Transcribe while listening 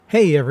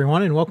Hey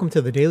everyone, and welcome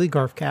to the Daily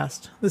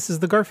Garfcast. This is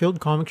the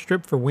Garfield comic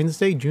strip for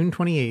Wednesday, June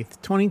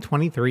 28th,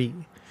 2023.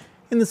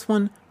 In this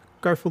one,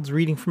 Garfield's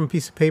reading from a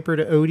piece of paper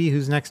to Odie,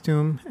 who's next to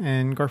him,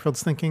 and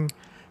Garfield's thinking,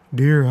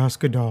 "Dear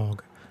Ask a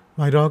Dog,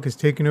 my dog has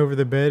taken over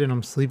the bed and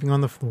I'm sleeping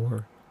on the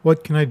floor.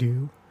 What can I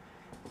do?"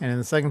 And in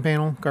the second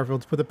panel,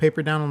 Garfield's put the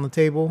paper down on the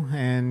table,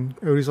 and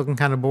Odie's looking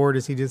kind of bored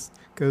as he just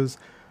goes,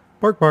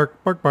 "Bark,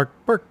 bark, bark, bark,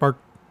 bark, bark."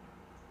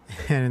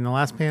 And in the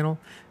last panel,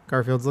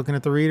 Garfield's looking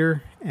at the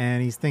reader,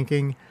 and he's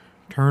thinking,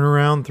 "Turn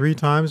around 3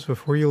 times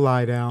before you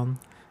lie down."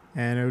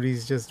 And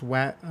Odie's just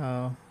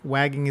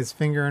wagging his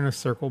finger in a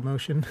circle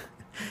motion.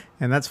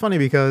 And that's funny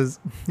because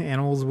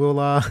animals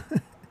will,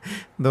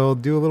 they'll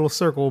do a little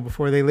circle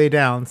before they lay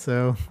down.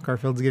 So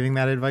Garfield's giving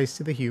that advice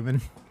to the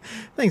human.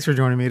 Thanks for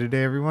joining me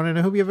today, everyone, and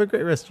I hope you have a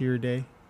great rest of your day.